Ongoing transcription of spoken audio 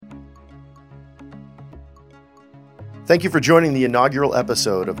Thank you for joining the inaugural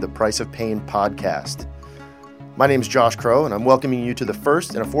episode of the Price of Pain podcast. My name is Josh Crow, and I'm welcoming you to the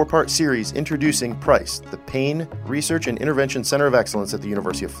first in a four-part series introducing PRICE, the Pain Research and Intervention Center of Excellence at the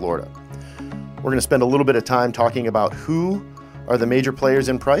University of Florida. We're going to spend a little bit of time talking about who are the major players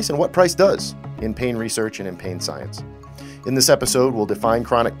in PRICE and what PRICE does in pain research and in pain science. In this episode, we'll define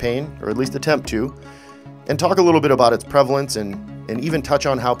chronic pain, or at least attempt to, and talk a little bit about its prevalence and even touch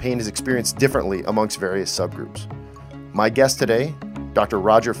on how pain is experienced differently amongst various subgroups. My guest today, Dr.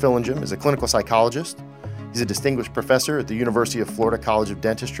 Roger Fillingham, is a clinical psychologist. He's a distinguished professor at the University of Florida College of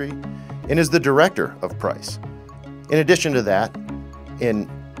Dentistry and is the director of PRICE. In addition to that, in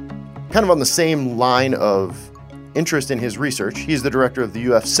kind of on the same line of interest in his research, he's the director of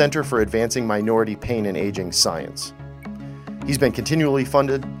the UF Center for Advancing Minority Pain and Aging Science. He's been continually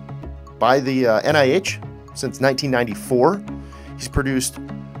funded by the NIH since 1994. He's produced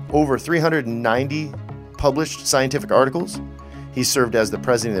over 390 published scientific articles. He's served as the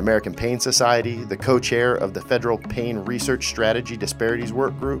president of the American Pain Society, the co-chair of the Federal Pain Research Strategy Disparities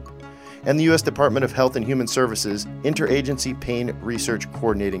Work Group, and the U.S. Department of Health and Human Services Interagency Pain Research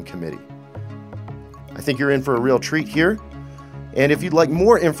Coordinating Committee. I think you're in for a real treat here. And if you'd like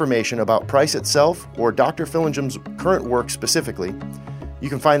more information about PRICE itself or Dr. Fillingham's current work specifically, you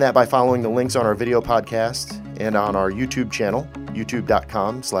can find that by following the links on our video podcast and on our YouTube channel,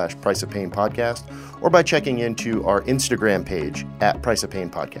 youtube.com/Price of Pain Podcast, or by checking into our Instagram page at Price of Pain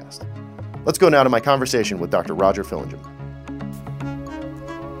Podcast. Let's go now to my conversation with Dr. Roger Fillingham.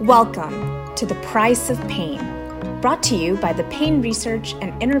 Welcome to the Price of Pain, brought to you by the Pain Research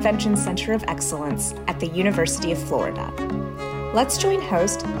and Intervention Center of Excellence at the University of Florida. Let's join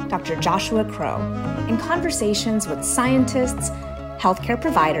host Dr. Joshua Crow in conversations with scientists, healthcare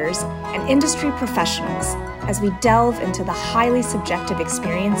providers, and industry professionals as we delve into the highly subjective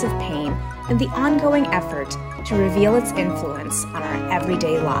experience of pain and the ongoing effort to reveal its influence on our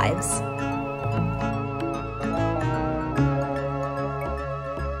everyday lives.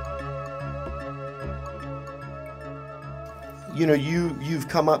 You know, you've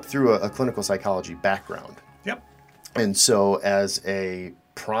come up through a clinical psychology background. Yep. And so as a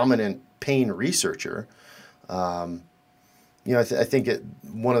prominent pain researcher, I think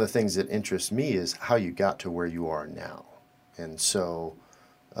one of the things that interests me is how you got to where you are now. And so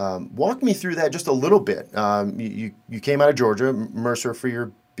walk me through that just a little bit. You came out of Georgia, Mercer for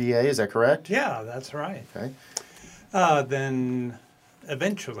your BA, is that correct? Yeah, that's right. Okay. Then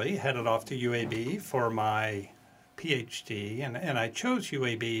eventually headed off to UAB for my PhD. And I chose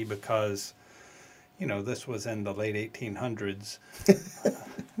UAB because, this was in the late 1800s.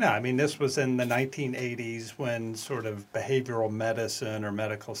 No, I mean, this was in the 1980s when sort of behavioral medicine or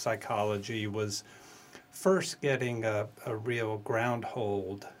medical psychology was first getting a real ground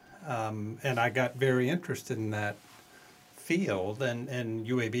hold. And I got very interested in that field, and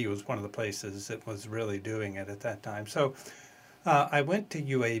UAB was one of the places that was really doing it at that time. So I went to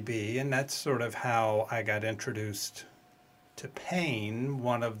UAB, and that's sort of how I got introduced to pain.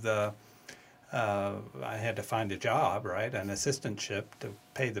 One of the I had to find a job, right, an assistantship to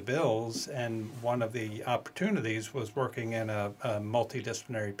pay the bills, and one of the opportunities was working in a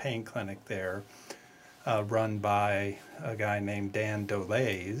multidisciplinary pain clinic there, run by a guy named Dan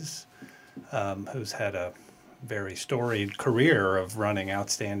Dolays, who's had a very storied career of running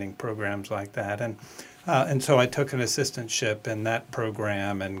outstanding programs like that. And so I took an assistantship in that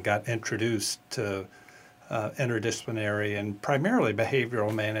program and got introduced to interdisciplinary and primarily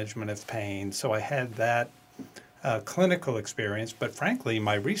behavioral management of pain. So I had that clinical experience, but frankly,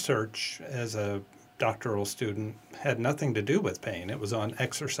 my research as a doctoral student had nothing to do with pain. It was on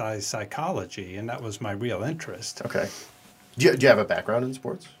exercise psychology, and that was my real interest. Okay. Do you have a background in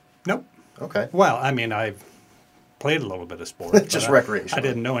sports? Nope. Okay. Well, I mean, I've played a little bit of sports. Just recreational. I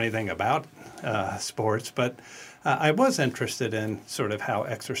didn't know anything about sports, but I was interested in sort of how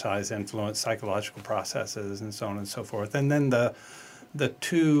exercise influenced psychological processes and so on and so forth. And then the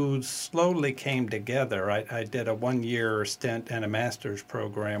two slowly came together. I did a one-year stint in a master's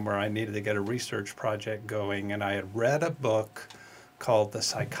program where I needed to get a research project going, and I had read a book called The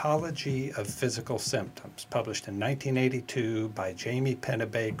Psychology of Physical Symptoms, published in 1982 by Jamie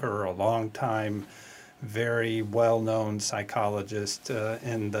Pennebaker, a long-time, very well-known psychologist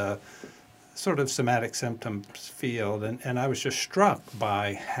in the sort of somatic symptoms field, and I was just struck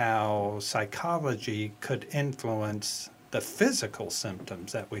by how psychology could influence the physical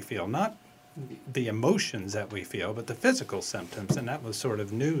symptoms that we feel, not the emotions that we feel, but the physical symptoms, and that was sort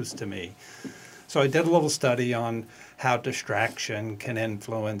of news to me. So I did a little study on how distraction can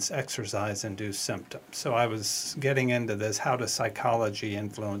influence exercise-induced symptoms. So I was getting into this, how does psychology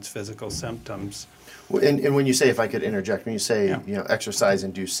influence physical symptoms? And when you say, if I could interject, when you say, Yeah.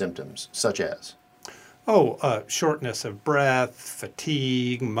 exercise-induced symptoms, such as? Shortness of breath,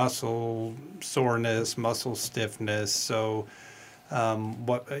 fatigue, muscle soreness, muscle stiffness. So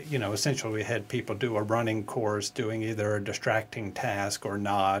essentially we had people do a running course doing either a distracting task or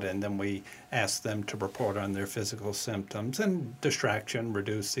not, and then we asked them to report on their physical symptoms, and distraction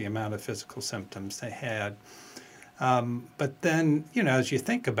reduced the amount of physical symptoms they had. But then, as you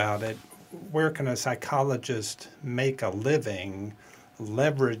think about it, where can a psychologist make a living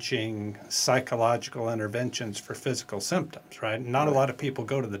leveraging psychological interventions for physical symptoms, right? Not a lot of people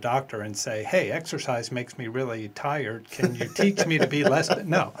go to the doctor and say, hey, exercise makes me really tired. Can you teach me to be less?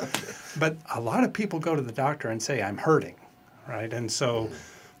 No. But a lot of people go to the doctor and say, I'm hurting, right? And so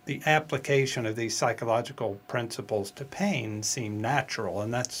the application of these psychological principles to pain seemed natural,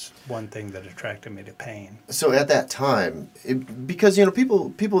 and that's one thing that attracted me to pain. So at that time, because,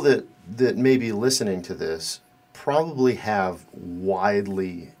 people that may be listening to this probably have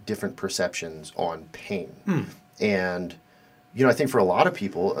widely different perceptions on pain. And, I think for a lot of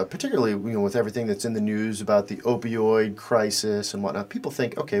people, particularly, with everything that's in the news about the opioid crisis and whatnot, people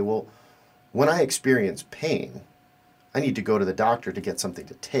think, okay, well, when I experience pain, I need to go to the doctor to get something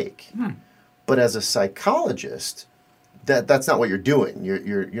to take. But as a psychologist, that's not what you're doing.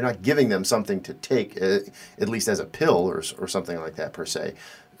 You're not giving them something to take, at least as a pill or something like that per se.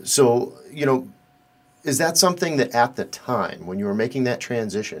 So, is that something that at the time when you were making that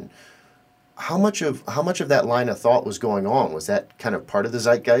transition, how much of that line of thought was going on? Was that kind of part of the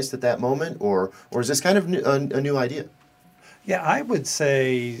zeitgeist at that moment, or is this kind of a new idea? Yeah, I would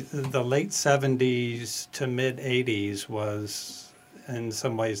say the late 70s to mid 80s was in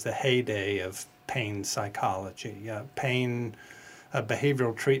some ways the heyday of pain psychology.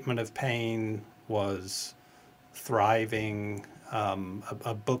 Behavioral treatment of pain was thriving.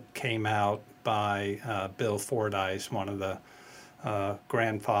 A book came out by Bill Fordyce, one of the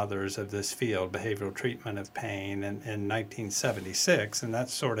grandfathers of this field, Behavioral Treatment of Pain, in 1976, and that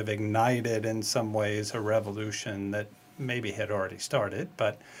sort of ignited in some ways a revolution that maybe had already started,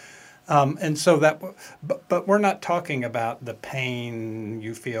 but we're not talking about the pain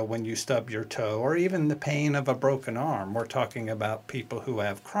you feel when you stub your toe or even the pain of a broken arm. We're talking about people who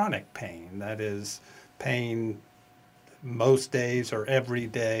have chronic pain, that is pain most days or every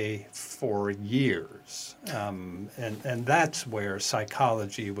day for years. And that's where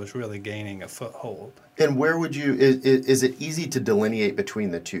psychology was really gaining a foothold. And where would you, is it easy to delineate between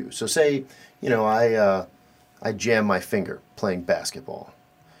the two? So say, I jam my finger playing basketball.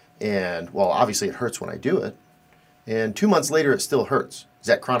 And, well, obviously it hurts when I do it. And 2 months later, it still hurts. Is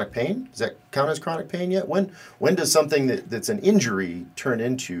that chronic pain? Does that count as chronic pain yet? When does something that's an injury turn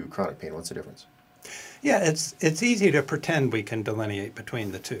into chronic pain? What's the difference? Yeah, it's easy to pretend we can delineate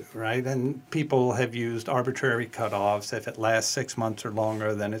between the two, right? And people have used arbitrary cutoffs. If it lasts 6 months or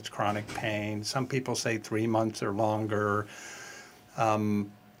longer, then it's chronic pain. Some people say 3 months or longer.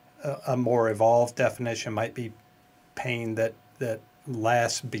 A more evolved definition might be pain that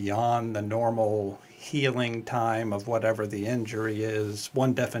lasts beyond the normal healing time of whatever the injury is.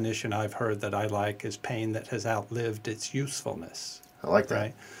 One definition I've heard that I like is pain that has outlived its usefulness. I like that.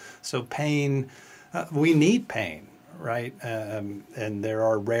 Right? So pain... we need pain, right? And there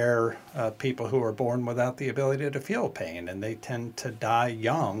are rare people who are born without the ability to feel pain, and they tend to die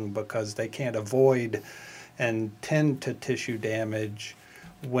young because they can't avoid and tend to tissue damage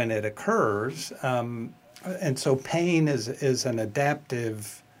when it occurs. And so pain is an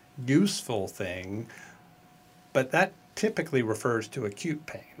adaptive, useful thing, but that typically refers to acute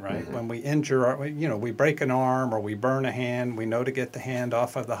pain, right? Mm-hmm. When we injure, we break an arm or we burn a hand, we know to get the hand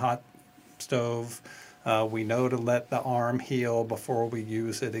off of the hot stove. We know to let the arm heal before we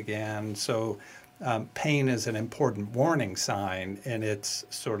use it again. So pain is an important warning sign in its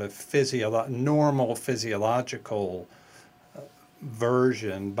sort of normal physiological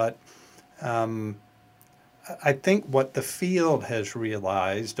version. But I think what the field has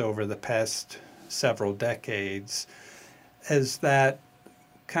realized over the past several decades is that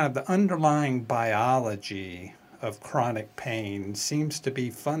kind of the underlying biology of chronic pain seems to be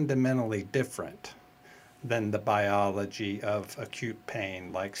fundamentally different than the biology of acute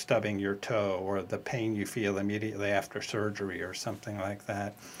pain, like stubbing your toe or the pain you feel immediately after surgery or something like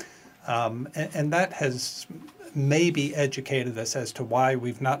that. And that has maybe educated us as to why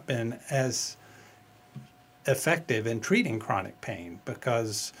we've not been as effective in treating chronic pain,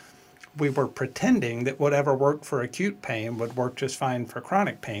 because we were pretending that whatever worked for acute pain would work just fine for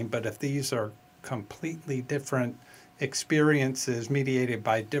chronic pain. But if these are completely different experiences mediated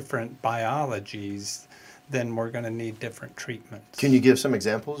by different biologies, then we're going to need different treatments. Can you give some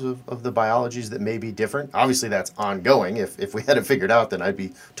examples of the biologies that may be different? Obviously, that's ongoing. If we had it figured out, then I'd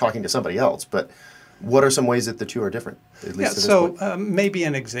be talking to somebody else. But what are some ways that the two are different, at least at this point? Maybe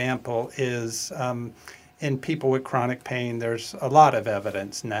an example is in people with chronic pain, there's a lot of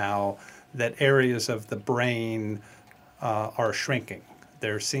evidence now that areas of the brain are shrinking.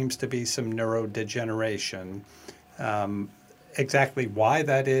 There seems to be some neurodegeneration. Exactly why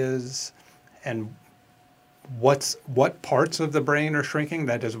that is and what parts of the brain are shrinking,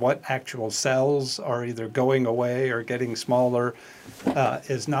 that is, what actual cells are either going away or getting smaller,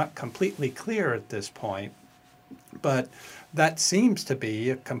 is not completely clear at this point. But that seems to be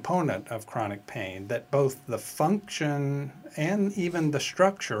a component of chronic pain, that both the function and even the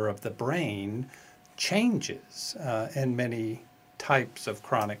structure of the brain changes in many types of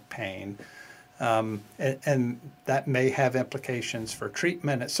chronic pain. And that may have implications for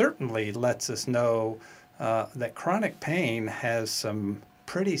treatment. It certainly lets us know that chronic pain has some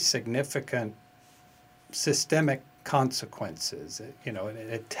pretty significant systemic consequences.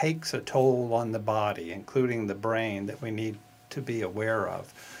 It takes a toll on the body, including the brain, that we need to be aware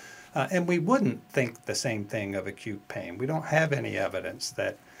of. And we wouldn't think the same thing of acute pain. We don't have any evidence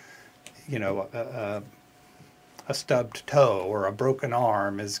that, a stubbed toe or a broken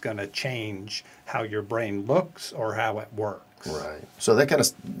arm is going to change how your brain looks or how it works. Right. So that kind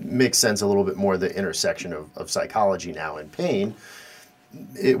of makes sense a little bit more, the intersection of psychology now and pain.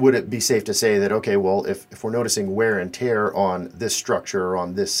 Would it be safe to say that, okay, well, if we're noticing wear and tear on this structure or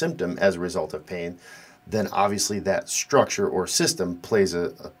on this symptom as a result of pain, then obviously that structure or system plays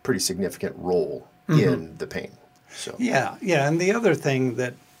a pretty significant role in the pain. So Yeah. And the other thing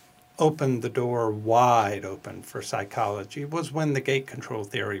that opened the door wide open for psychology was when the gate control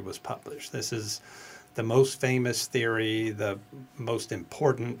theory was published. This is the most famous theory, the most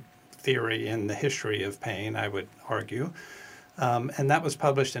important theory in the history of pain, I would argue. And that was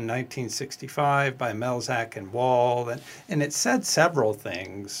published in 1965 by Melzack and Wall. And it said several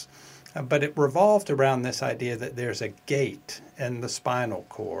things, but it revolved around this idea that there's a gate in the spinal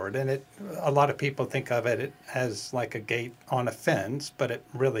cord. And a lot of people think of it as like a gate on a fence, but it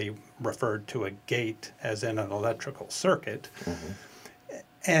really referred to a gate as in an electrical circuit.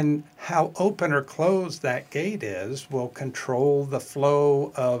 And how open or closed that gate is will control the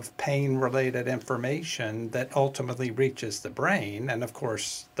flow of pain-related information that ultimately reaches the brain. And of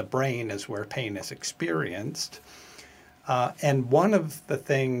course, the brain is where pain is experienced. And one of the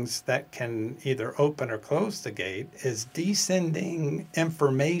things that can either open or close the gate is descending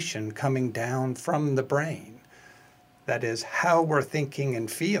information coming down from the brain. That is, how we're thinking and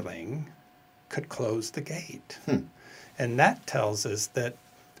feeling could close the gate. And that tells us that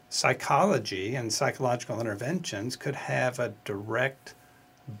psychology and psychological interventions could have a direct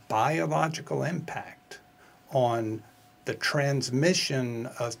biological impact on the transmission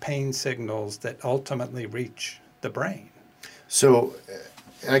of pain signals that ultimately reach the brain. So,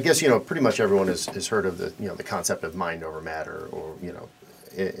 and I guess, pretty much everyone has heard of the concept of mind over matter, or,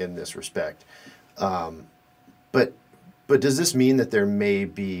 in this respect. But does this mean that there may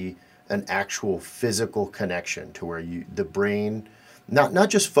be an actual physical connection to where the brain, not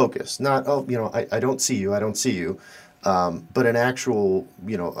just focus, not, I don't see you, but an actual,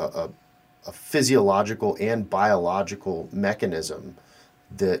 a physiological and biological mechanism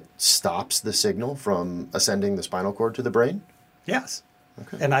that stops the signal from ascending the spinal cord to the brain? Yes.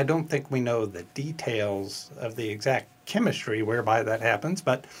 Okay. And I don't think we know the details of the exact chemistry whereby that happens.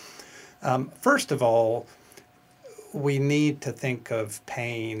 But first of all, we need to think of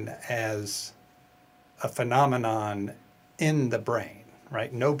pain as a phenomenon in the brain,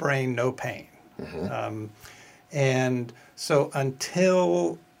 right? No brain, no pain. And so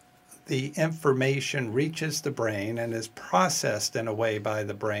until the information reaches the brain and is processed in a way by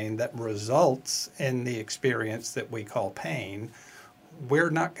the brain that results in the experience that we call pain, we're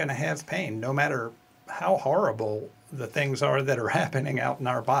not going to have pain, no matter how horrible the things are that are happening out in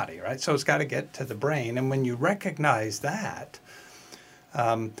our body, right? So it's got to get to the brain. And when you recognize that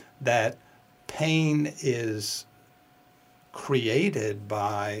pain is created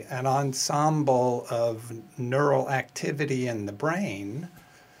by an ensemble of neural activity in the brain,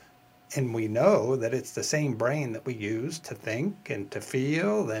 and we know that it's the same brain that we use to think and to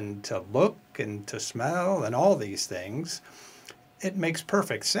feel and to look and to smell and all these things, it makes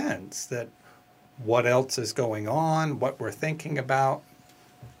perfect sense that what else is going on, what we're thinking about,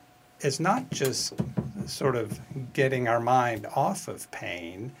 is not just sort of getting our mind off of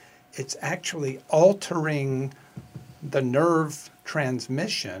pain, it's actually altering the nerve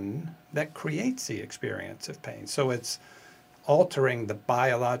transmission that creates the experience of pain. So it's altering the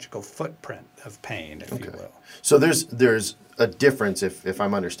biological footprint of pain, if you will. So there's a difference, if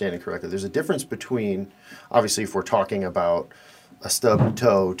I'm understanding correctly. There's a difference between, obviously, if we're talking about a stubbed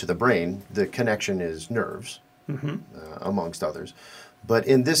toe to the brain, the connection is nerves, amongst others. But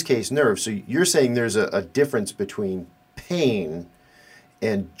in this case, nerves. So you're saying there's a difference between pain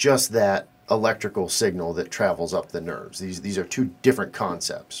and just that electrical signal that travels up the nerves. These are two different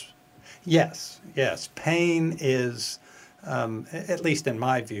concepts. Yes. Pain is, at least in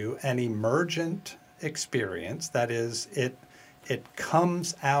my view, an emergent experience. That is, it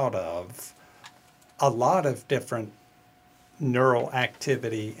comes out of a lot of different neural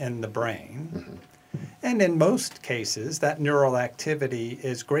activity in the brain. And in most cases, that neural activity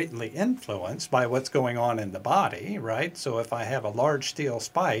is greatly influenced by what's going on in the body, right? So if I have a large steel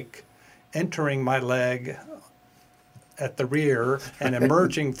spike entering my leg at the rear and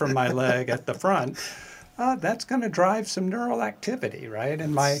emerging from my leg at the front, that's going to drive some neural activity, right?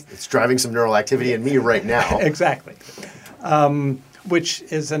 And it's driving some neural activity in me right now. Exactly. Which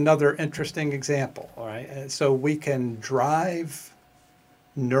is another interesting example, all right? So we can drive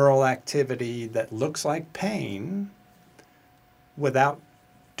neural activity that looks like pain without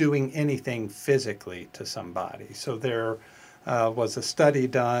doing anything physically to somebody. So there was a study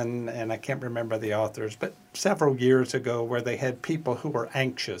done, and I can't remember the authors, but several years ago, where they had people who were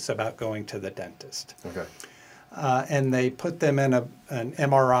anxious about going to the dentist. Okay. And they put them in an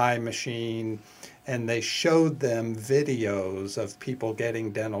MRI machine, and they showed them videos of people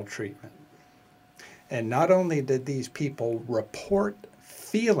getting dental treatment. And not only did these people report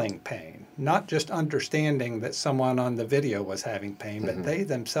feeling pain, not just understanding that someone on the video was having pain, but they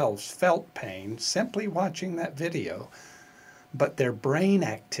themselves felt pain simply watching that video. But their brain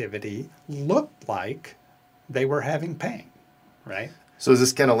activity looked like they were having pain, right? So is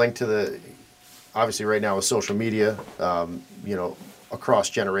this kind of linked to obviously right now with social media, across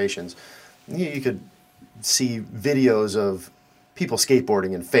generations, you could see videos of people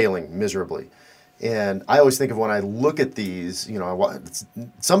skateboarding and failing miserably. And I always think of when I look at these,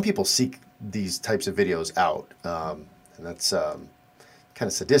 some people seek these types of videos out, and that's kind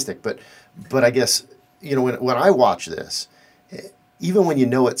of sadistic. But I guess when I watch this, even when you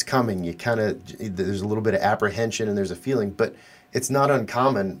know it's coming, there's a little bit of apprehension and there's a feeling. But it's not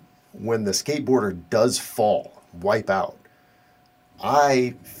uncommon when the skateboarder does fall, wipe out.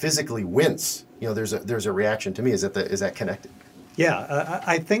 I physically wince. There's a reaction to me. Is that connected? Yeah,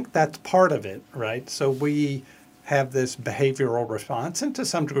 I think that's part of it, right? So we have this behavioral response and to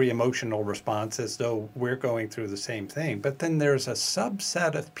some degree emotional response as though we're going through the same thing. But then there's a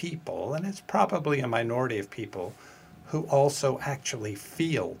subset of people, and it's probably a minority of people, who also actually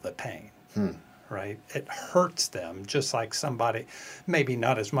feel the pain, right? It hurts them just like somebody, maybe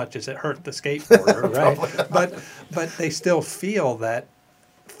not as much as it hurt the skateboarder, right? But they still feel that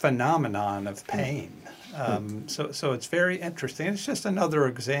phenomenon of pain. So it's very interesting. It's just another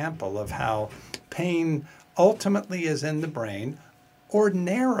example of how pain ultimately is in the brain.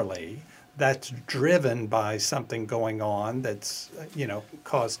 Ordinarily, that's driven by something going on that's,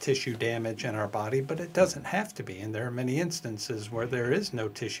 caused tissue damage in our body, but it doesn't have to be. And there are many instances where there is no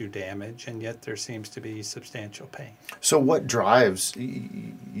tissue damage, and yet there seems to be substantial pain. So what drives,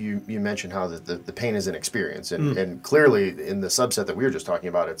 you mentioned how the pain is an experience, and clearly in the subset that we were just talking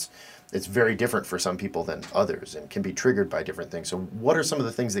about, it's very different for some people than others and can be triggered by different things. So what are some of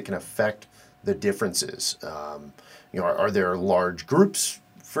the things that can affect the differences? Are there large groups,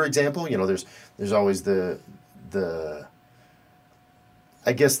 for example? There's always the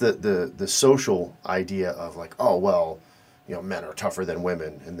social idea of like, oh, well, men are tougher than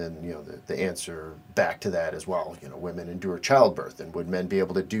women. And then, the answer back to that as well, women endure childbirth, and would men be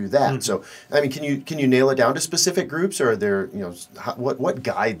able to do that? So, I mean, can you nail it down to specific groups, or are there, what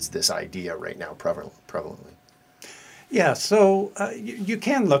guides this idea right now prevalently? Yeah, so you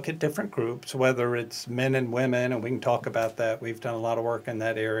can look at different groups, whether it's men and women, and we can talk about that. We've done a lot of work in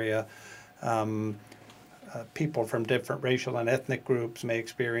that area. People from different racial and ethnic groups may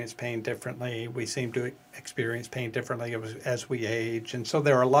experience pain differently. We seem to experience pain differently as we age. And so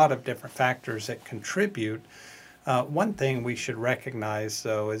there are a lot of different factors that contribute. One thing we should recognize,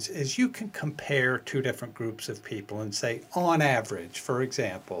 though, is you can compare two different groups of people and say, on average, for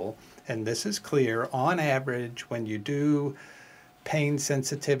example, and this is clear, on average, when you do pain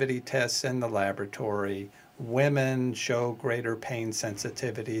sensitivity tests in the laboratory, women show greater pain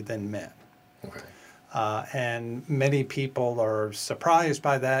sensitivity than men. Okay. And many people are surprised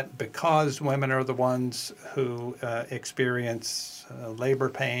by that because women are the ones who experience labor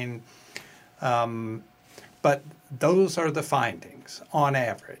pain. But those are the findings on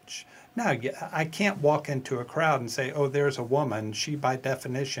average. Now, I can't walk into a crowd and say, oh, there's a woman. She, by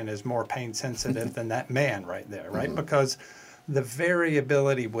definition, is more pain sensitive than that man right there, right? Mm-hmm. Because the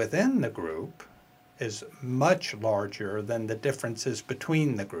variability within the group is much larger than the differences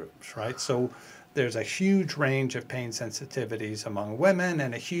between the groups, right? So there's a huge range of pain sensitivities among women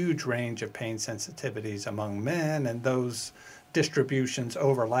and a huge range of pain sensitivities among men, and those distributions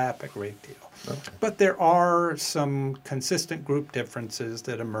overlap a great deal. Okay. But there are some consistent group differences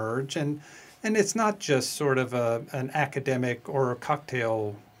that emerge, and it's not just sort of an academic or a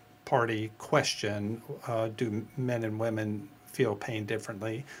cocktail party question, do men and women feel pain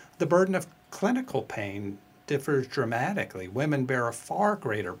differently? The burden of clinical pain differs dramatically. Women bear a far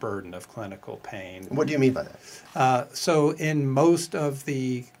greater burden of clinical pain. What do you mean by that? So in most of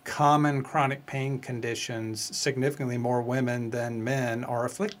the common chronic pain conditions, significantly more women than men are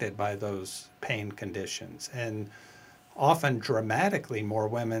afflicted by those pain conditions. And often dramatically more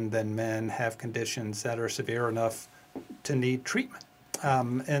women than men have conditions that are severe enough to need treatment.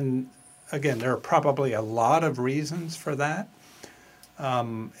 And again, there are probably a lot of reasons for that.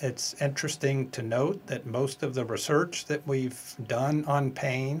 It's interesting to note that most of the research that we've done on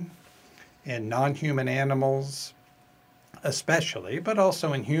pain in non-human animals especially, but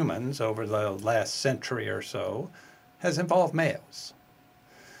also in humans over the last century or so, has involved males.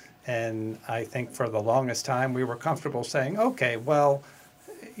 And I think for the longest time we were comfortable saying, okay, well,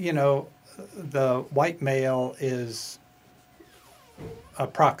 you know, the white male is a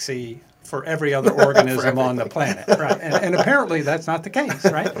proxy for every other organism on the planet, right? And apparently that's not the case,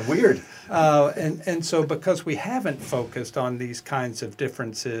 right? Weird. And so because we haven't focused on these kinds of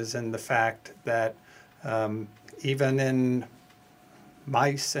differences and the fact that even in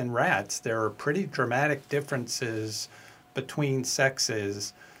mice and rats, there are pretty dramatic differences between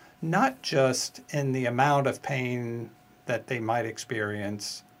sexes, not just in the amount of pain that they might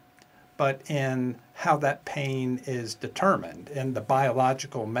experience, but in how that pain is determined and the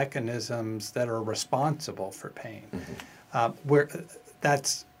biological mechanisms that are responsible for pain. Mm-hmm.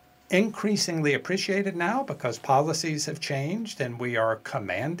 That's increasingly appreciated now because policies have changed and we are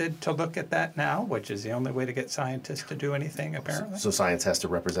commanded to look at that now, which is the only way to get scientists to do anything, apparently. So science has to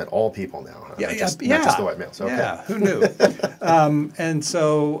represent all people now, huh? Yeah, not just the white males. Okay. Yeah, who knew? And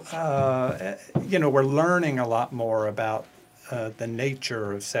so, you know, we're learning a lot more about the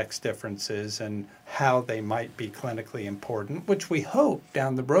nature of sex differences and how they might be clinically important, which we hope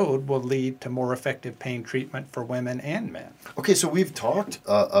down the road will lead to more effective pain treatment for women and men. Okay, so we've talked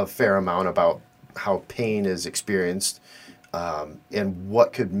a fair amount about how pain is experienced and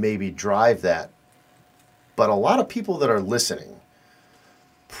what could maybe drive that. But a lot of people that are listening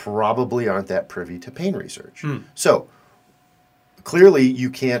probably aren't that privy to pain research. So clearly you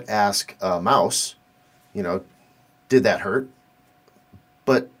can't ask a mouse, you know, did that hurt?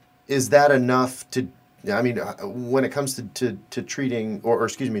 But is that enough to, I mean, when it comes to treating, or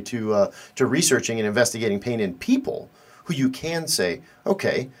excuse me, to researching and investigating pain in people, who you can say,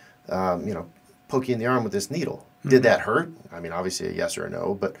 okay, you know, poke you in the arm with this needle. Did that hurt? I mean, obviously a yes or a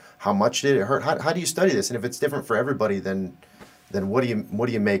no, but how much did it hurt? How do you study this? And if it's different for everybody, then what do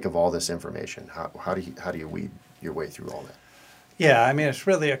you make of all this information? How do you weed your way through all that? Yeah, I mean, it's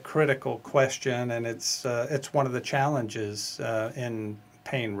really a critical question, and it's one of the challenges in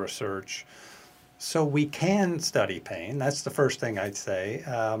pain research. So we can study pain. That's the first thing I'd say.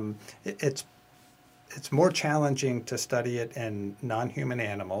 It's more challenging to study it in non-human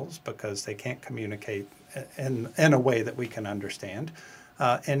animals because they can't communicate in a way that we can understand.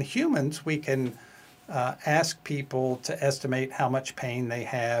 In humans, we can ask people to estimate how much pain they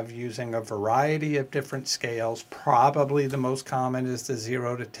have using a variety of different scales. Probably the most common is the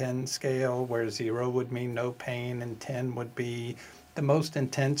 0 to 10 scale, where 0 would mean no pain and 10 would be the most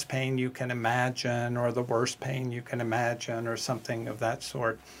intense pain you can imagine or the worst pain you can imagine or something of that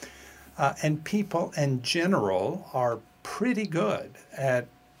sort. And people in general are pretty good at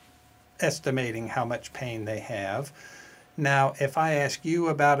estimating how much pain they have. Now, if I ask you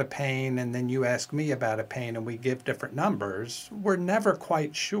about a pain and then you ask me about a pain and we give different numbers, we're never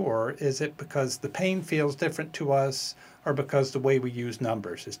quite sure, is it because the pain feels different to us or because the way we use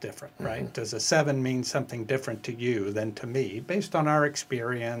numbers is different, right? Mm-hmm. Does a 7 mean something different to you than to me based on our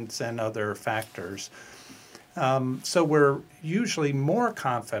experience and other factors? So we're usually more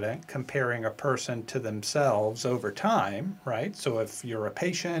confident comparing a person to themselves over time, right? So if you're a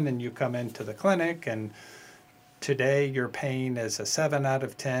patient and you come into the clinic and today your pain is a 7 out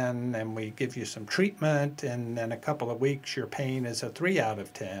of 10 and we give you some treatment and in a couple of weeks your pain is a 3 out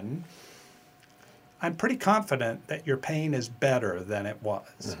of 10, I'm pretty confident that your pain is better than it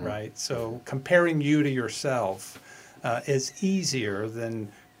was, right? So comparing you to yourself is easier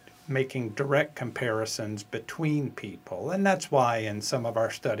than making direct comparisons between people. And that's why in some of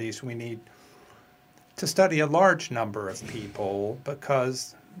our studies we need to study a large number of people,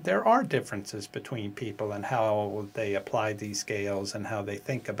 because there are differences between people and how they apply these scales and how they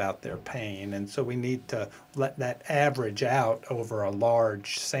think about their pain. And so we need to let that average out over a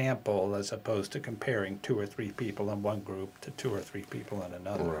large sample as opposed to comparing 2 or 3 people in one group to 2 or 3 people in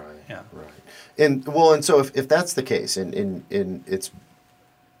another. Right. Yeah. Right. And so if that's the case, and it's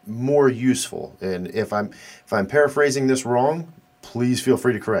more useful, and if I'm paraphrasing this wrong, please feel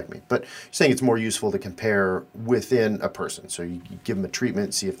free to correct me. But you're saying it's more useful to compare within a person. So you give them a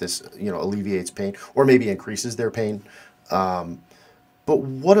treatment, see if this alleviates pain or maybe increases their pain. But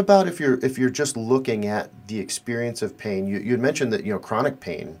what about if you're just looking at the experience of pain? You had mentioned that chronic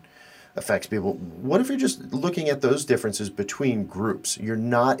pain affects people. What if you're just looking at those differences between groups? You're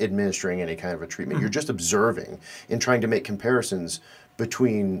not administering any kind of a treatment. You're just observing and trying to make comparisons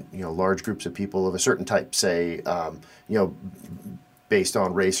between large groups of people of a certain type, say based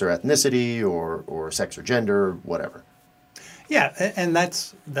on race or ethnicity or sex or gender, whatever. Yeah, and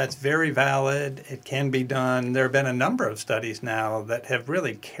that's very valid. It can be done. There have been a number of studies now that have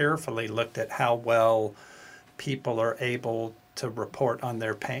really carefully looked at how well people are able to report on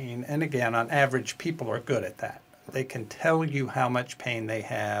their pain. And again, on average, people are good at that. They can tell you how much pain they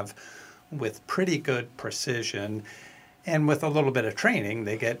have with pretty good precision. And with a little bit of training,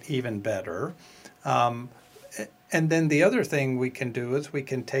 they get even better. And then the other thing we can do is we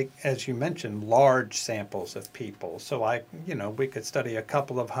can take, as you mentioned, large samples of people. So we could study a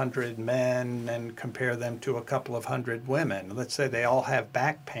couple of hundred men and compare them to a couple of hundred women. Let's say they all have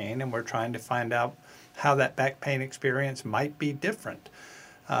back pain, and we're trying to find out how that back pain experience might be different.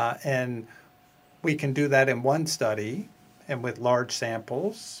 And we can do that in one study and with large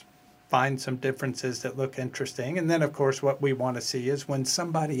samples, find some differences that look interesting. And then, of course, what we want to see is when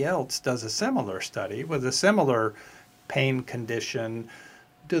somebody else does a similar study with a similar pain condition,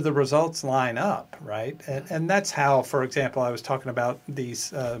 do the results line up, right? And that's how, for example, I was talking about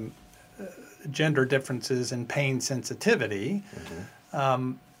these gender differences in pain sensitivity.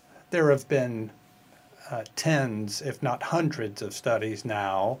 There have been tens, if not hundreds, of studies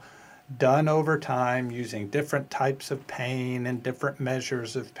now done over time using different types of pain and different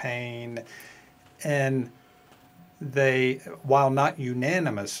measures of pain. And they, while not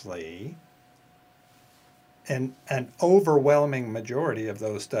unanimously, an overwhelming majority of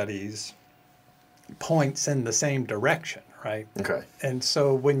those studies points in the same direction, right? Okay. And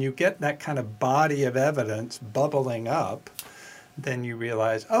so when you get that kind of body of evidence bubbling up, then you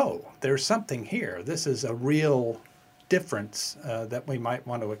realize, oh, there's something here. This is a real difference that we might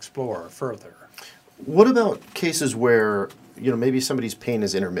want to explore further. What about cases where maybe somebody's pain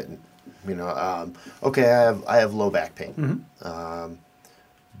is intermittent? Okay, I have low back pain.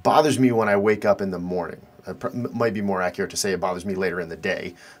 Bothers me when I wake up in the morning. It might be more accurate to say it bothers me later in the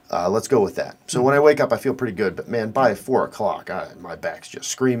day. Let's go with that. So when I wake up, I feel pretty good. But man, by 4 o'clock, my back's just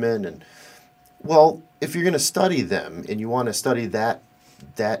screaming. And well, if you're going to study them and you want to study that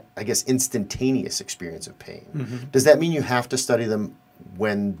I guess instantaneous experience of pain, does that mean you have to study them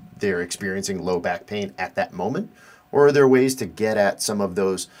when they're experiencing low back pain at that moment? Or are there ways to get at some of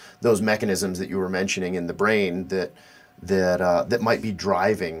those mechanisms that you were mentioning in the brain that might be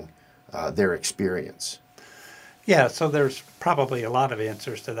driving their experience? Yeah, so there's probably a lot of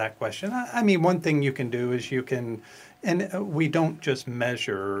answers to that question. I mean, one thing you can do is and we don't just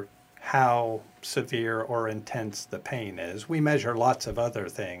measure how severe or intense the pain is. We measure lots of other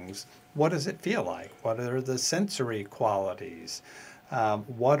things. What does it feel like? What are the sensory qualities?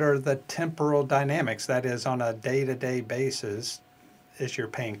 What are the temporal dynamics? That is, on a day-to-day basis, is your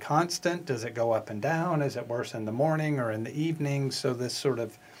pain constant? Does it go up and down? Is it worse in the morning or in the evening? So this sort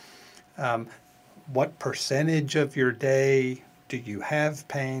of, what percentage of your day do you have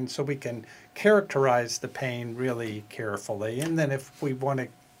pain? So we can characterize the pain really carefully. And then if we want to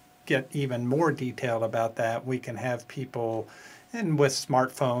get even more detailed about that, we can have people, and with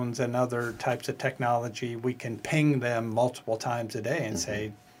smartphones and other types of technology, we can ping them multiple times a day and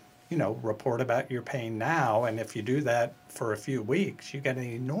say, report about your pain now. And if you do that for a few weeks, you get an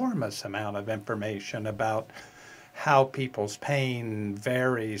enormous amount of information about how people's pain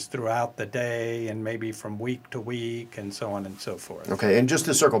varies throughout the day and maybe from week to week and so on and so forth. Okay, and just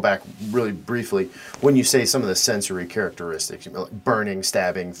to circle back really briefly, when you say some of the sensory characteristics, like burning,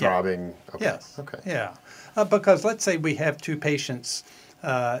 stabbing, throbbing. Yeah. Okay. Yes. Okay. Yeah. Because let's say we have 2 patients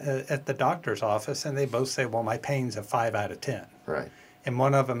at the doctor's office and they both say, well, my pain's a 5 out of 10. Right. And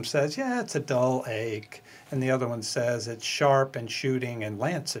one of them says, yeah, it's a dull ache. And the other one says it's sharp and shooting and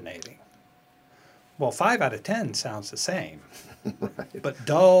lancinating. Well, 5 out of 10 sounds the same. Right. But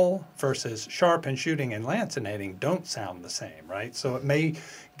dull versus sharp and shooting and lancinating don't sound the same, right? So it may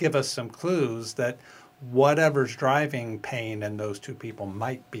give us some clues that whatever's driving pain in those two people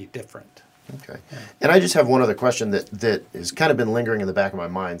might be different. Okay. Yeah. And I just have one other question that has kind of been lingering in the back of my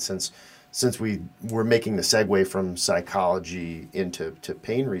mind since we were making the segue from psychology into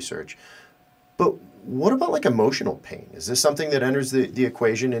pain research. But what about like emotional pain? Is this something that enters the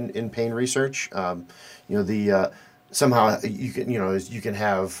equation in pain research? Somehow you can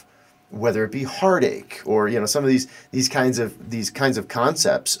have, whether it be heartache or some of these kinds of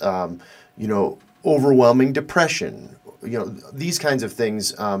concepts, overwhelming depression, these kinds of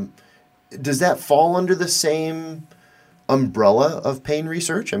things. Does that fall under the same umbrella of pain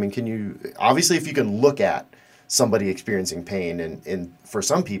research? I mean, can you, obviously if you can look at somebody experiencing pain and for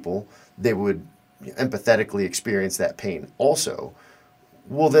some people they would empathetically experience that pain also,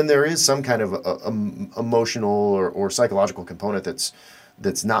 well then there is some kind of emotional or psychological component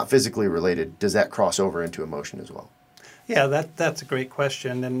that's not physically related. Does that cross over into emotion as well? Yeah, that's a great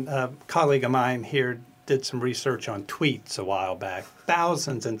question. And a colleague of mine here did some research on tweets a while back,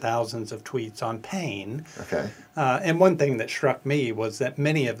 thousands and thousands of tweets on pain. Okay. And one thing that struck me was that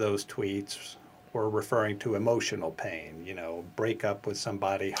many of those tweets were referring to emotional pain, break up with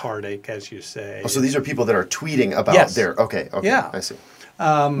somebody, heartache, as you say. Oh, so these are people that are tweeting about yes. okay, yeah. I see.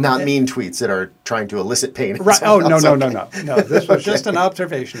 Not mean tweets that are trying to elicit pain. Right. Oh, no. This was just an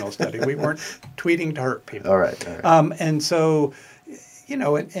observational study. We weren't tweeting to hurt people. All right. And so,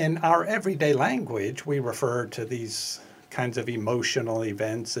 in our everyday language, we refer to these kinds of emotional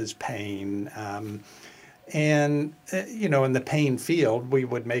events as pain. In the pain field, we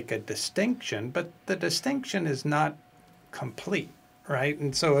would make a distinction, but the distinction is not complete, right?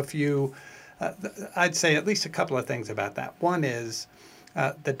 And so if you, I'd say at least a couple of things about that. One is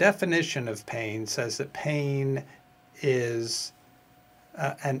the definition of pain says that pain is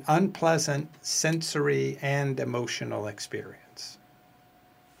an unpleasant sensory and emotional experience.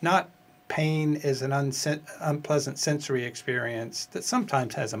 Not pain is an unpleasant sensory experience that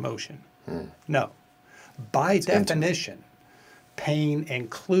sometimes has emotion. No. By definition, pain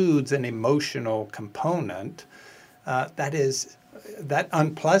includes an emotional component. That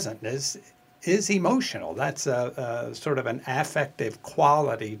unpleasantness is emotional. That's a sort of an affective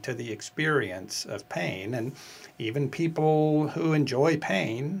quality to the experience of pain. And even people who enjoy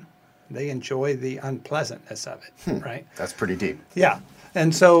pain, they enjoy the unpleasantness of it, right? That's pretty deep. Yeah.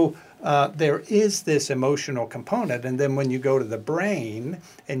 And so there is this emotional component. And then when you go to the brain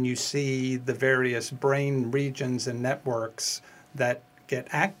and you see the various brain regions and networks that get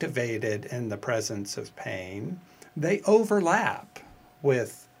activated in the presence of pain, they overlap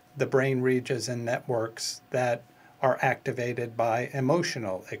with the brain regions and networks that are activated by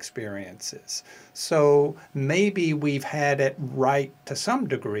emotional experiences. So maybe we've had it right to some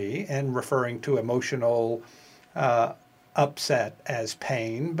degree in referring to emotional upset as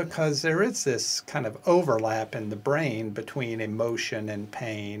pain, because there is this kind of overlap in the brain between emotion and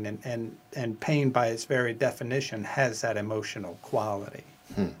pain, and pain by its very definition has that emotional quality.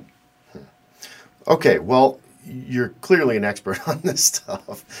 Okay, well, you're clearly an expert on this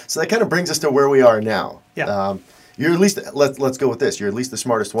stuff. So that kind of brings us to where we are now. Yeah. You're at least, let's go with this. You're at least the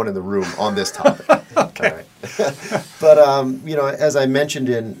smartest one in the room on this topic. Okay. All right. But, as I mentioned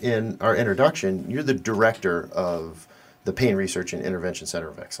in our introduction, you're the director of the Pain Research and Intervention Center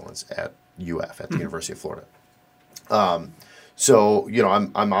of Excellence at UF, at the University of Florida. So,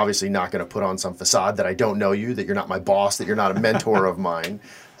 I'm obviously not going to put on some facade that I don't know you, that you're not my boss, that you're not a mentor of mine.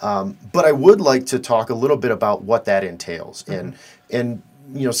 But I would like to talk a little bit about what that entails. And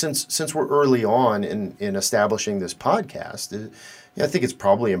since we're early on in establishing this podcast, I think it's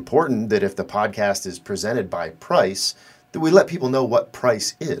probably important that if the podcast is presented by Price, that we let people know what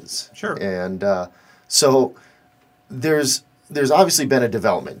Price is. Sure. And so there's obviously been a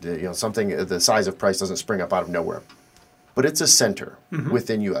development. Something the size of Price doesn't spring up out of nowhere, but it's a center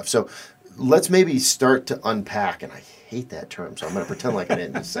within UF. So let's maybe start to unpack, and I hate that term, so I'm going to pretend like I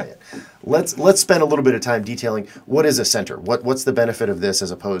didn't just say it. Let's spend a little bit of time detailing what is a center. What's the benefit of this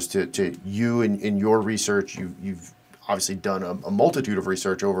as opposed to you in your research? You've obviously done a multitude of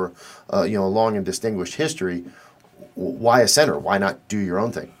research over a long and distinguished history. Why a center? Why not do your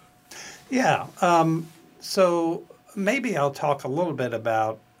own thing? Yeah. So maybe I'll talk a little bit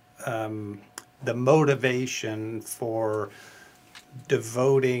about the motivation for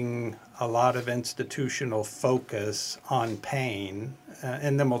devoting a lot of institutional focus on pain,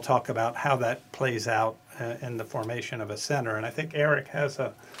 and then we'll talk about how that plays out in the formation of a center. And I think Eric has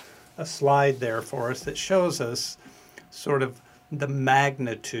a slide there for us that shows us sort of the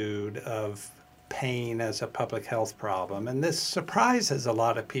magnitude of pain as a public health problem. And this surprises a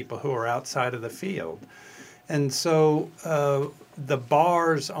lot of people who are outside of the field. And so the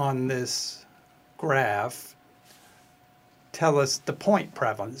bars on this graph tell us the point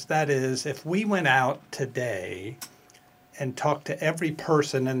prevalence. That is, if we went out today and talked to every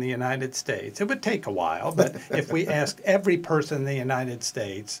person in the United States, it would take a while, but if we asked every person in the United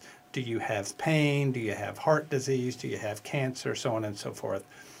States, do you have pain? Do you have heart disease? Do you have cancer? So on and so forth.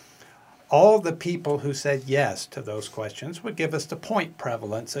 All the people who said yes to those questions would give us the point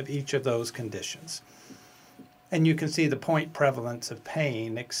prevalence of each of those conditions. And you can see the point prevalence of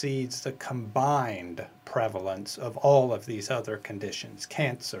pain exceeds the combined prevalence of all of these other conditions: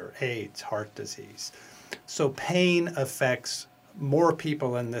 cancer, AIDS, heart disease. So pain affects more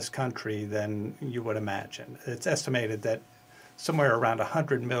people in this country than you would imagine. It's estimated that somewhere around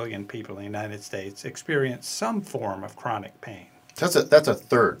 100 million people in the United States experience some form of chronic pain. That's a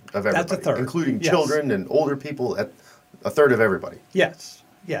third of everybody, That's a third. Including Yes. children and older people, a third of everybody. Yes.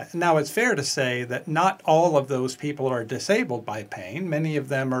 Yeah. Now, it's fair to say that not all of those people are disabled by pain. Many of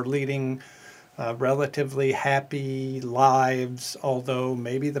them are leading relatively happy lives, although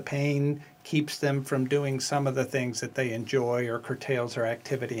maybe the pain keeps them from doing some of the things that they enjoy or curtails their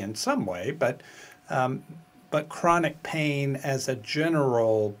activity in some way. But chronic pain as a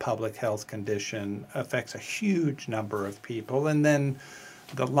general public health condition affects a huge number of people. And then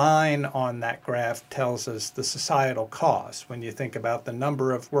the line on that graph tells us the societal cost. When you think about the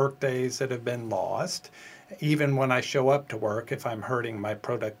number of work days that have been lost, even when I show up to work, if I'm hurting, my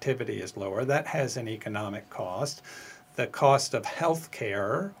productivity is lower. That has an economic cost. The cost of health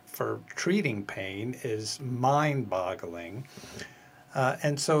care for treating pain is mind-boggling.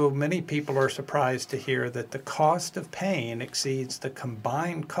 And so many people are surprised to hear that the cost of pain exceeds the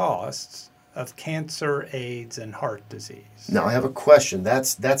combined costs of cancer, AIDS, and heart disease. Now, I have a question.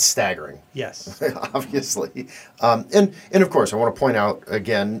 That's staggering. Yes. Obviously. And of course, I want to point out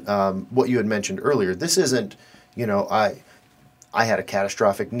again what you had mentioned earlier. This isn't, I had a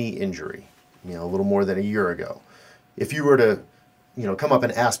catastrophic knee injury, a little more than a year ago. If you were to, come up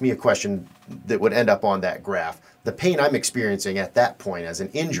and ask me a question that would end up on that graph, the pain I'm experiencing at that point as an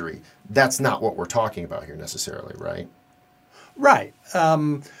injury, that's not what we're talking about here necessarily, right? Right.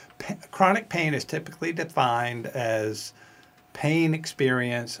 Chronic pain is typically defined as pain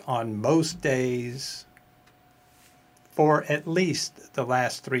experience on most days for at least the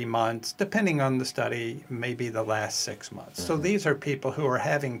last 3 months, depending on the study, maybe the last 6 months. Mm-hmm. So these are people who are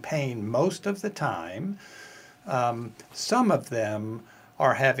having pain most of the time. Some of them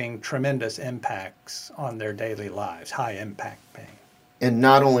are having tremendous impacts on their daily lives, high impact pain. And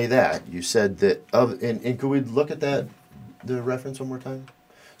not only that, you said that and could we look at the reference one more time?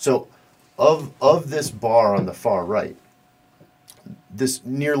 So of this bar on the far right, this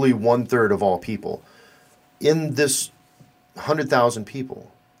nearly 1/3 of all people, in this 100,000 people,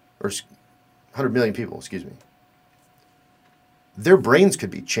 or 100 million people, excuse me, their brains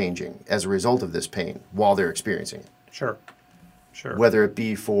could be changing as a result of this pain while they're experiencing it. Sure. Whether it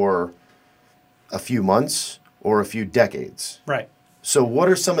be for a few months or a few decades. Right. So what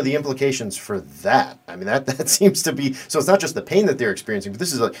are some of the implications for that? I mean, that seems to be, so it's not just the pain that they're experiencing, but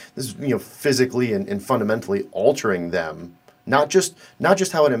this is physically and fundamentally altering them, not just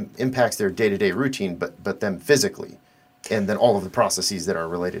how it impacts their day-to-day routine, but them physically, and then all of the processes that are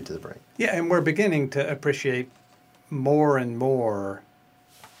related to the brain. Yeah, and we're beginning to appreciate more and more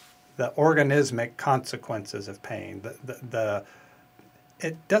the organismic consequences of pain.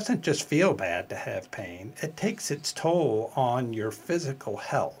 It doesn't just feel bad to have pain. It takes its toll on your physical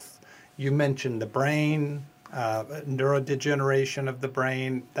health. You mentioned the brain, neurodegeneration of the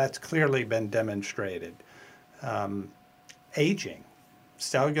brain. That's clearly been demonstrated. Aging,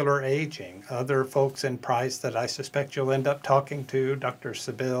 cellular aging. Other folks in Price that I suspect you'll end up talking to, Dr.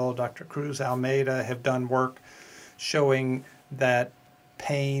 Sibyl, Dr. Cruz Almeida, have done work showing that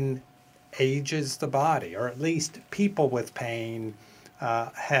pain ages the body, or at least people with pain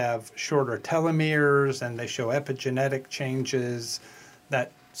have shorter telomeres, and they show epigenetic changes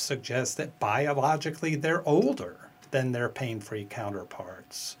that suggest that biologically they're older than their pain-free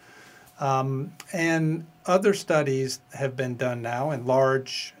counterparts. And other studies have been done now in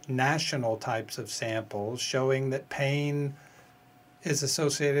large national types of samples showing that pain is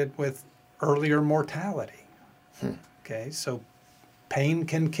associated with earlier mortality. Okay, so pain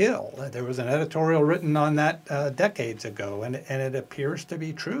can kill. There was an editorial written on that decades ago, and it appears to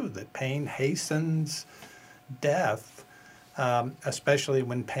be true that pain hastens death, especially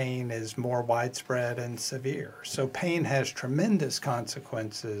when pain is more widespread and severe. So pain has tremendous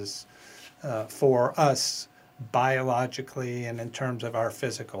consequences for us biologically and in terms of our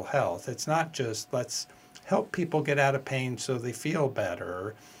physical health. It's not just let's help people get out of pain so they feel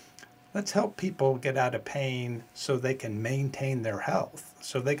better. Let's help people get out of pain so they can maintain their health,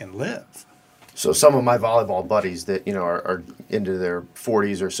 so they can live. So some of my volleyball buddies that, are into their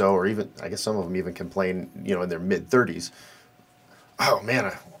 40s or so, or even, I guess some of them even complain, in their mid-30s. Oh, man,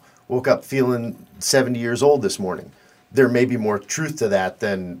 I woke up feeling 70 years old this morning. There may be more truth to that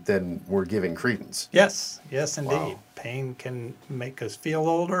than we're giving credence. Yes, indeed. Wow. Pain can make us feel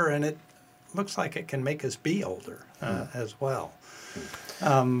older, and it looks like it can make us be older as well.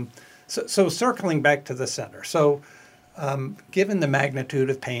 So circling back to the center. So given the magnitude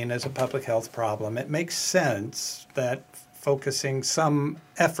of pain as a public health problem, it makes sense that focusing some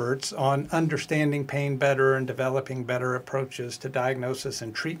efforts on understanding pain better and developing better approaches to diagnosis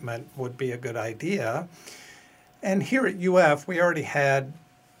and treatment would be a good idea. And here at UF, we already had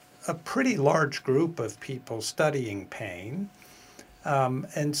a pretty large group of people studying pain.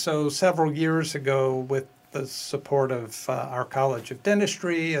 And so several years ago, with the support of our College of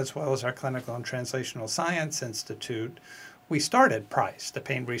Dentistry, as well as our Clinical and Translational Science Institute, we started PRICE, the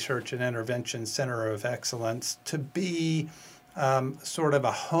Pain Research and Intervention Center of Excellence, to be sort of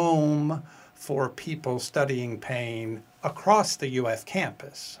a home for people studying pain across the UF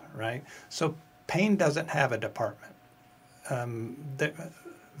campus, right? So pain doesn't have a department.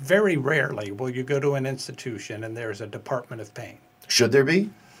 Very rarely will you go to an institution and there's a department of pain. Should there be?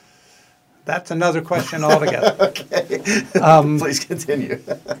 That's another question altogether. Okay. Please continue.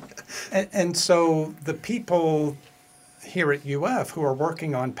 and so the people here at UF who are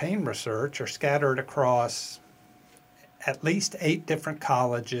working on pain research are scattered across at least 8 different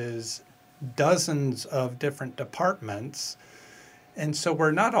colleges, dozens of different departments. And so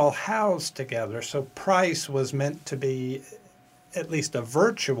we're not all housed together. So PRICE was meant to be at least a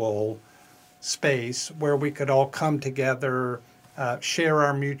virtual space where we could all come together, share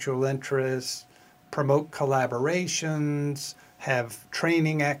our mutual interests, promote collaborations, have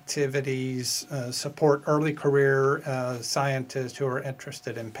training activities, support early career scientists who are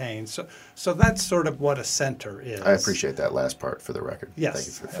interested in pain. So that's sort of what a center is. I appreciate that last part for the record.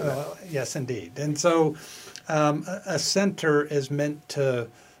 Yes. Thank you for that. Yes, indeed. And so a center is meant to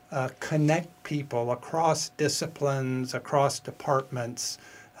connect people across disciplines, across departments,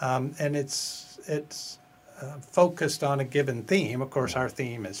 and it's focused on a given theme. Of course, our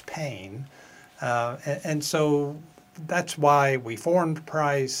theme is pain. And so that's why we formed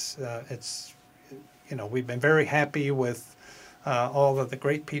PRICE. We've been very happy with all of the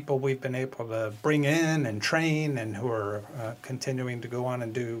great people we've been able to bring in and train and who are continuing to go on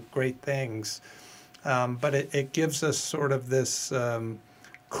and do great things. But it gives us sort of this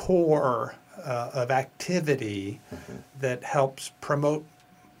core of activity that helps promote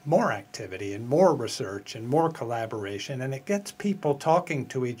more activity and more research and more collaboration, and it gets people talking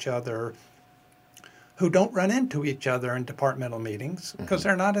to each other who don't run into each other in departmental meetings because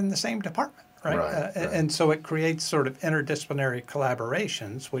they're not in the same department, right? Right. And so it creates sort of interdisciplinary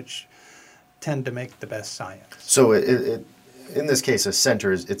collaborations, which tend to make the best science. So it in this case, a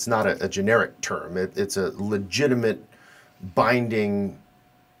center it's not a generic term. It's a legitimate binding.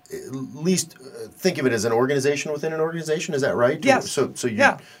 At least think of it as an organization within an organization. Is that right? Yes.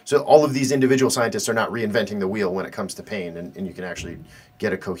 So all of these individual scientists are not reinventing the wheel when it comes to pain, and you can actually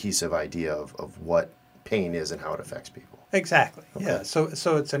get a cohesive idea of what pain is and how it affects people. Exactly. Okay. Yeah. So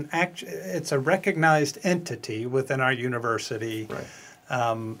it's a recognized entity within our university.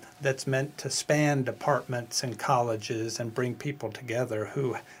 Right. That's meant to span departments and colleges and bring people together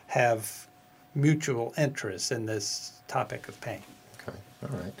who have mutual interests in this topic of pain. Okay. All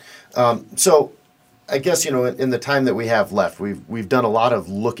right. So I guess, in the time that we have left, we've done a lot of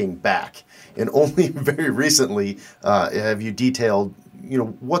looking back, and only very recently have you detailed,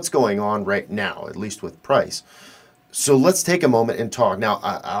 what's going on right now, at least with PRICE. So let's take a moment and talk. Now,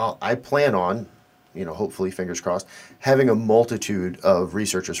 I plan on, hopefully, fingers crossed, having a multitude of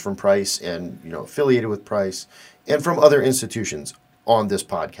researchers from PRICE and, affiliated with PRICE and from other institutions on this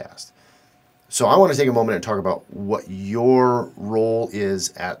podcast. So I want to take a moment and talk about what your role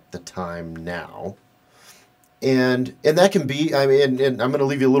is at the time now. And that can be, and I'm going to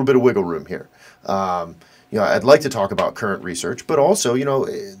leave you a little bit of wiggle room here. I'd like to talk about current research, but also,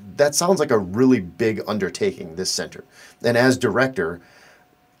 that sounds like a really big undertaking, this center. And as director,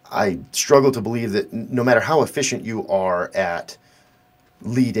 I struggle to believe that no matter how efficient you are at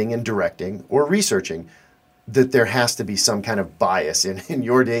leading and directing or researching, that there has to be some kind of bias in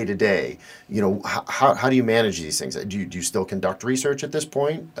your day-to-day. You know, how do you manage these things? Do you still conduct research at this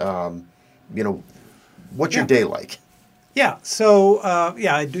point? You know, what's your day like? Yeah, so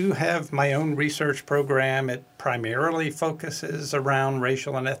I do have my own research program. It primarily focuses around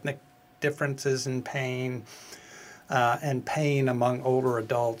racial and ethnic differences in pain and pain among older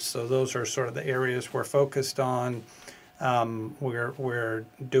adults. So those are sort of the areas we're focused on. We're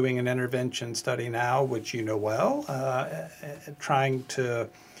doing an intervention study now, which you know well, trying to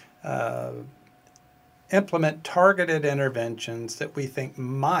implement targeted interventions that we think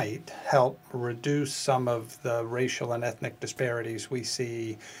might help reduce some of the racial and ethnic disparities we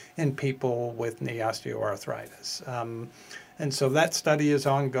see in people with knee osteoarthritis. And so that study is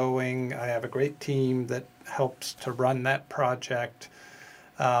ongoing. I have a great team that helps to run that project.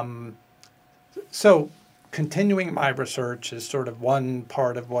 So continuing my research is sort of one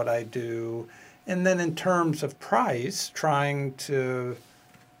part of what I do. And then in terms of price, trying to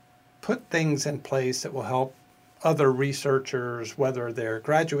put things in place that will help other researchers, whether they're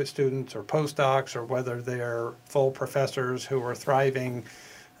graduate students or postdocs or whether they're full professors who are thriving,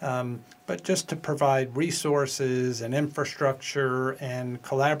 but just to provide resources and infrastructure and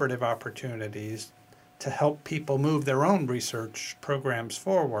collaborative opportunities to help people move their own research programs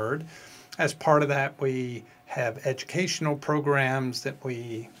forward. As part of that, we have educational programs that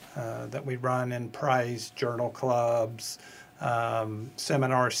we run in Price, journal clubs,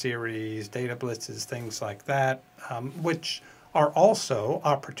 seminar series, data blitzes, things like that, which are also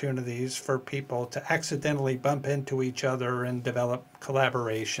opportunities for people to accidentally bump into each other and develop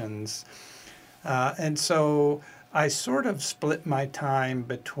collaborations. And so I sort of split my time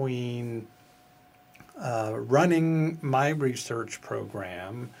between running my research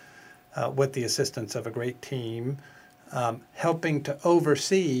program with the assistance of a great team, helping to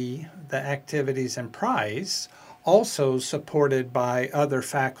oversee the activities in Price, also supported by other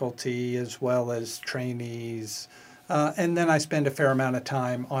faculty as well as trainees. And then I spend a fair amount of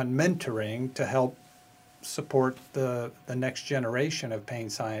time on mentoring to help support the next generation of pain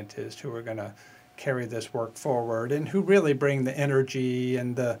scientists who are going to carry this work forward and who really bring the energy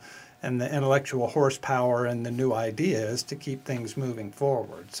and the intellectual horsepower and the new ideas to keep things moving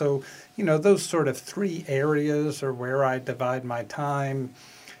forward. So, you know, those sort of three areas are where I divide my time.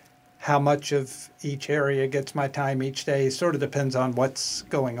 How much of each area gets my time each day sort of depends on what's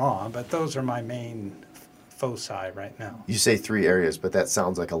going on, but those are my main foci right now. You say three areas, but that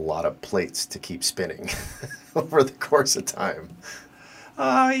sounds like a lot of plates to keep spinning over the course of time.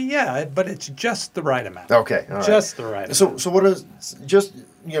 Yeah, but it's just the right amount. Okay, all right. Just the right amount. So what is, just,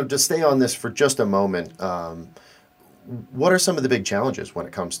 you know, to stay on this for just a moment, what are some of the big challenges when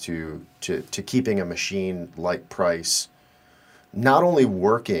it comes to keeping a machine like Price not only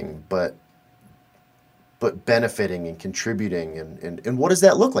working, but benefiting and contributing, and what does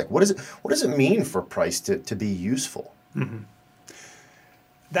that look like? What does it mean for Price to be useful? Mm-hmm.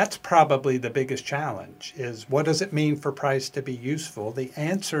 That's probably the biggest challenge, is what does it mean for Price to be useful? The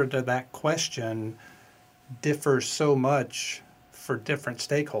answer to that question differs so much for different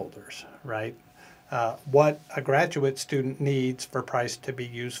stakeholders, right? What a graduate student needs for Price to be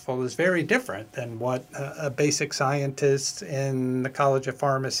useful is very different than what a basic scientist in the College of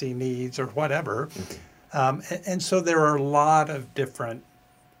Pharmacy needs or whatever. And so there are a lot of different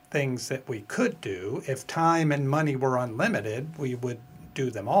things that we could do. If time and money were unlimited, we would do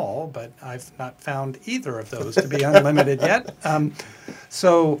them all, but I've not found either of those to be unlimited yet.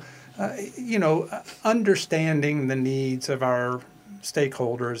 You know, understanding the needs of our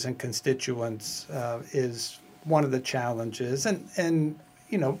stakeholders and constituents is one of the challenges. And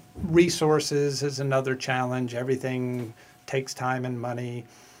you know, resources is another challenge. Everything takes time and money.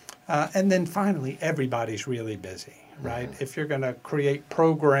 And then finally, everybody's really busy, right? Mm-hmm. If you're going to create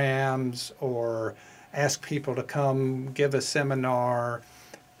programs or ask people to come give a seminar,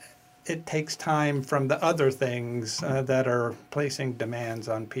 it takes time from the other things that are placing demands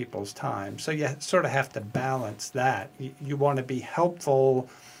on people's time. So you sort of have to balance that. You want to be helpful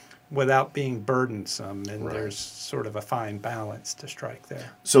without being burdensome, and right. There's sort of a fine balance to strike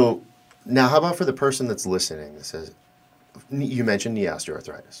there. So now how about for the person that's listening that says, you mentioned knee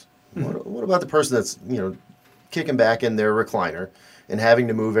osteoarthritis. Mm-hmm. What about the person that's, you know, kicking back in their recliner and having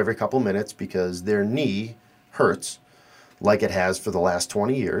to move every couple minutes because their knee hurts like it has for the last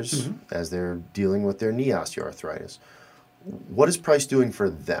 20 years mm-hmm. as they're dealing with their knee osteoarthritis? What is Price doing for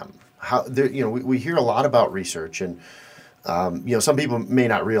them? You know, we hear a lot about research, and you know, some people may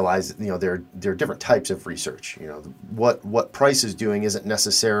not realize, you know, there are different types of research. You know, what Price is doing isn't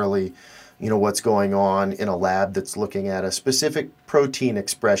necessarily, what's going on in a lab that's looking at a specific protein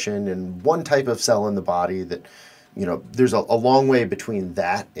expression in one type of cell in the body that, there's a long way between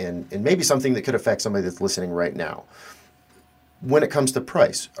that and maybe something that could affect somebody that's listening right now. When it comes to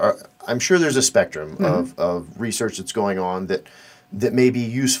price, I'm sure there's a spectrum of research that's going on that may be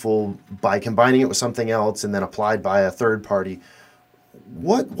useful by combining it with something else and then applied by a third party.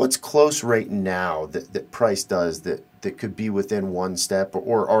 What's close right now that price does that could be within one step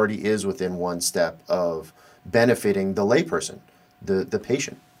or already is within one step of benefiting the layperson, the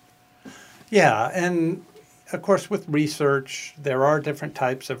patient? Yeah, and of course with research, there are different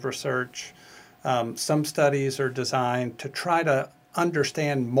types of research. Some studies are designed to try to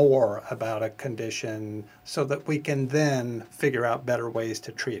understand more about a condition so that we can then figure out better ways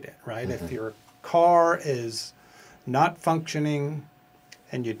to treat it, right? Mm-hmm. If your car is not functioning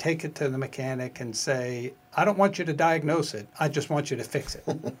and you take it to the mechanic and say, I don't want you to diagnose it, I just want you to fix it,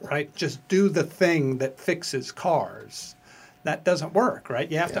 right? Just do the thing that fixes cars. That doesn't work,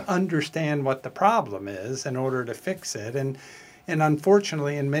 right? You have to understand what the problem is in order to fix it. And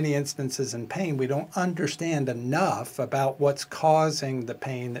unfortunately, in many instances in pain, we don't understand enough about what's causing the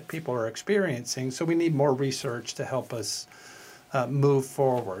pain that people are experiencing. So we need more research to help us move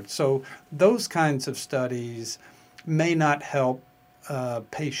forward. So those kinds of studies may not help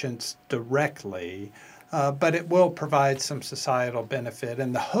patients directly, but it will provide some societal benefit.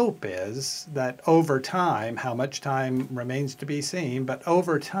 And the hope is that over time, how much time remains to be seen, but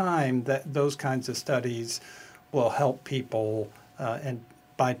over time that those kinds of studies will help people and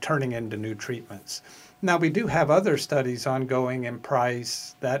by turning into new treatments. Now, we do have other studies ongoing in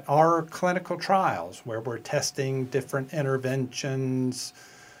Price that are clinical trials where we're testing different interventions.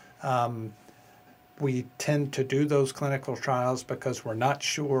 We tend to do those clinical trials because we're not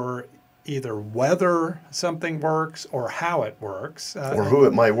sure either whether something works or how it works. Or who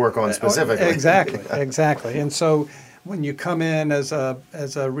it might work on specifically. Exactly. And so when you come in as a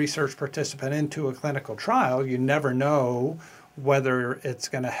research participant into a clinical trial, you never know whether it's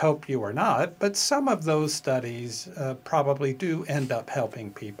going to help you or not. But some of those studies probably do end up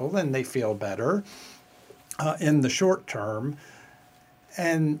helping people, and they feel better in the short term.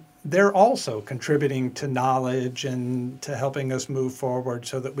 And they're also contributing to knowledge and to helping us move forward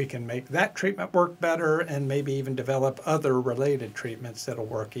so that we can make that treatment work better and maybe even develop other related treatments that'll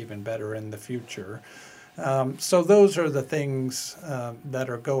work even better in the future. So those are the things that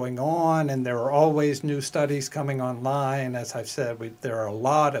are going on, and there are always new studies coming online. As I've said, there are a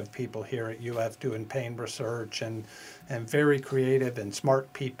lot of people here at UF doing pain research and very creative and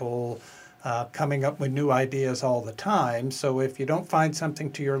smart people coming up with new ideas all the time. So if you don't find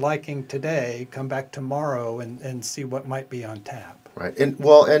something to your liking today, come back tomorrow and see what might be on tap. Right. And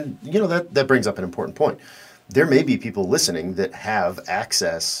that brings up an important point. There may be people listening that have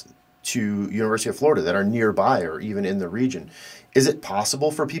access to University of Florida that are nearby or even in the region. Is it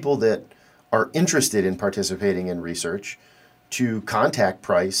possible for people that are interested in participating in research to contact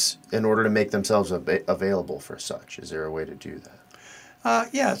Price in order to make themselves available for such? Is there a way to do that?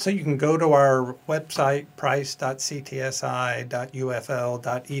 So you can go to our website,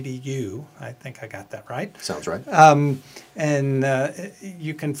 price.ctsi.ufl.edu. I think I got that right. Sounds right. And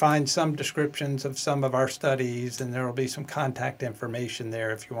you can find some descriptions of some of our studies, and there will be some contact information there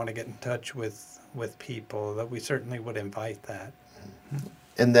if you want to get in touch with people. That we certainly would invite that.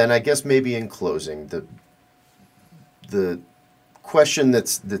 And then I guess maybe in closing, the question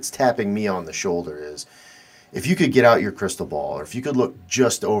that's tapping me on the shoulder is, if you could get out your crystal ball, or if you could look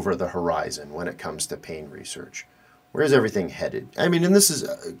just over the horizon when it comes to pain research, where's everything headed? I mean, and this is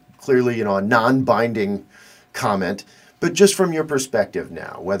clearly, a non-binding comment, but just from your perspective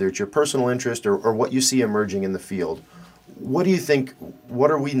now, whether it's your personal interest or what you see emerging in the field, what do you think, what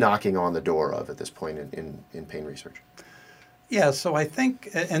are we knocking on the door of at this point in pain research? Yeah, so I think,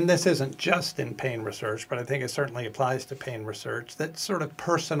 and this isn't just in pain research, but I think it certainly applies to pain research, that sort of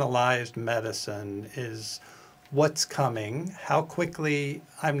personalized medicine is what's coming. How quickly,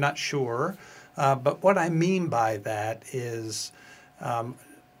 I'm not sure. But what I mean by that is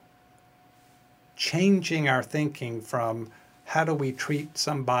changing our thinking from how do we treat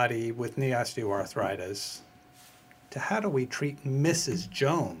somebody with knee osteoarthritis to how do we treat Mrs.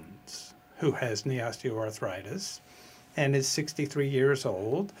 Jones, who has knee osteoarthritis and is 63 years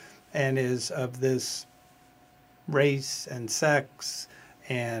old and is of this race and sex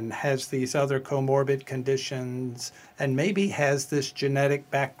and has these other comorbid conditions and maybe has this genetic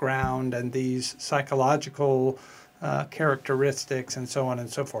background and these psychological characteristics and so on and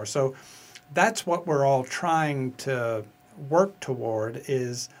so forth. So that's what we're all trying to work toward,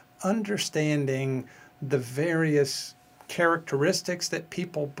 is understanding the various characteristics that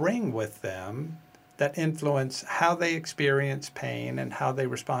people bring with them that influence how they experience pain and how they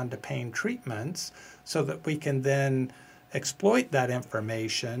respond to pain treatments, so that we can then exploit that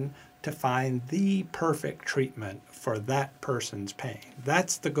information to find the perfect treatment for that person's pain.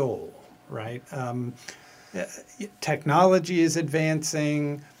 That's the goal, right? Technology is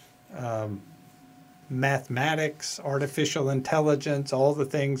advancing, mathematics, artificial intelligence, all the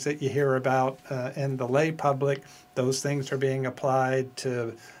things that you hear about in the lay public, those things are being applied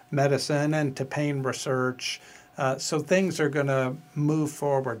to medicine and to pain research. So things are going to move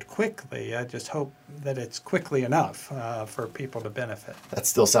forward quickly. I just hope that it's quickly enough for people to benefit. That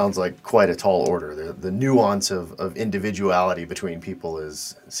still sounds like quite a tall order. The nuance of individuality between people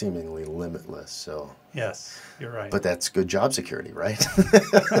is seemingly limitless. So yes, you're right. But that's good job security, right?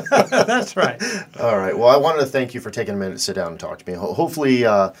 That's right. All right. Well, I wanted to thank you for taking a minute to sit down and talk to me. Hopefully,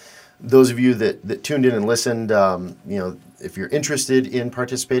 those of you that tuned in and listened, if you're interested in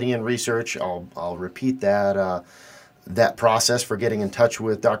participating in research, I'll repeat that process for getting in touch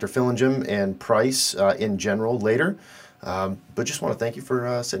with Dr. Fillingham and Price in general later. But just want to thank you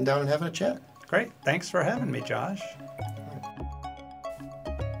for sitting down and having a chat. Great. Thanks for having me, Josh.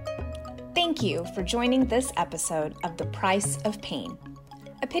 Thank you for joining this episode of The Price of Pain.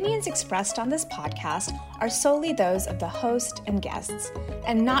 Opinions expressed on this podcast are solely those of the host and guests,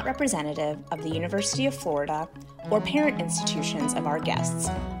 and not representative of the University of Florida or parent institutions of our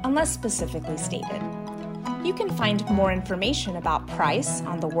guests, unless specifically stated. You can find more information about Price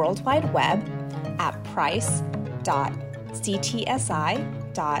on the World Wide Web at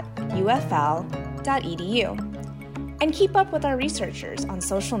price.ctsi.ufl.edu. And keep up with our researchers on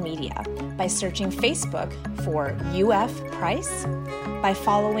social media by searching Facebook for UF Price, by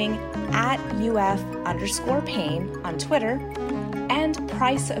following @UF_Pain on Twitter, and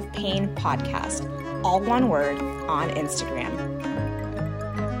Price of Pain Podcast, all one word, on Instagram.